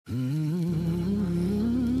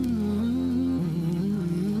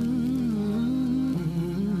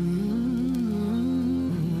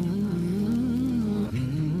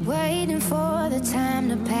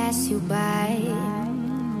pass you by.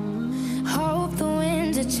 Hope the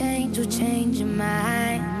winds of change will change your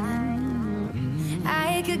mind.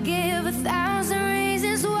 I could give 1,000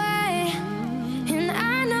 reasons why, and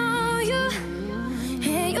I know you,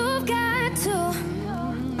 and you've got to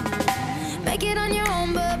make it on your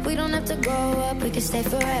own, but we don't have to grow up, we can stay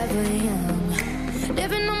forever young.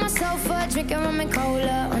 Living on my sofa, drinking rum and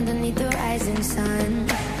cola underneath the rising sun.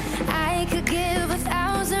 I could give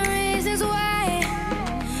 1,000 reasons why,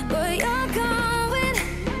 but you're going,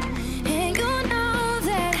 and you know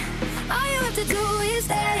that all you have to do is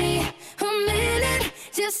stay a minute.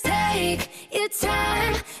 Just take your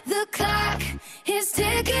time, the clock is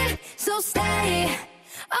ticking, so stay.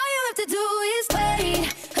 All you have to do is wait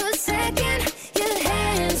a second. Your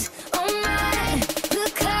hands on mine, the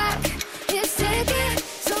clock is ticking,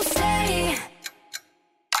 so stay.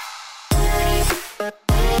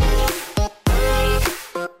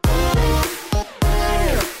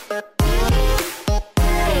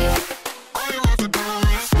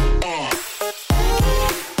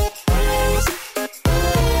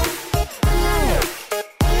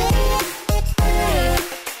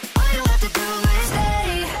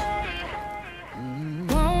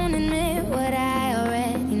 Won't admit what I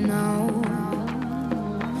already know.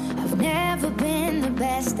 I've never been the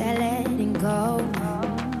best at letting go.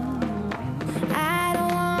 I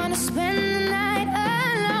don't wanna spend the night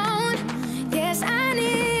alone. Yes, I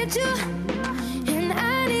need you, and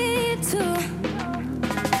I need to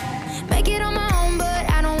make it on my own, but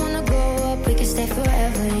I don't wanna grow up, we can stay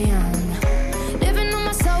forever young. Living on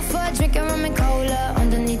my sofa, drinking rum and cola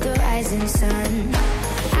underneath the rising sun.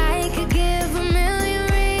 I could give a million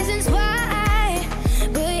reasons why,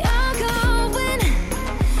 but you're going,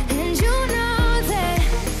 and you know that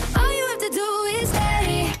all you have to do is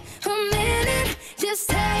stay a minute. Just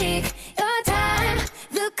take your time,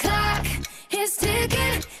 the clock is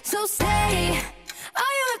ticking, so stay.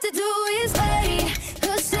 All you have to do is wait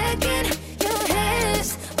a second. Your hands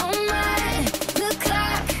on mine, the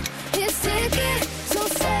clock is ticking, so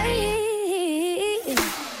stay.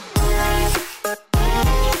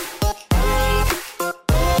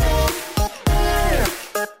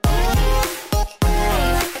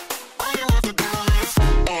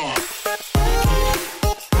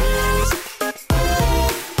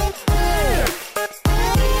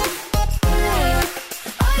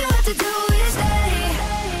 All you have to do is stay.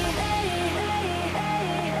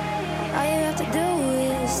 All you have to do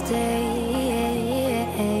is stay.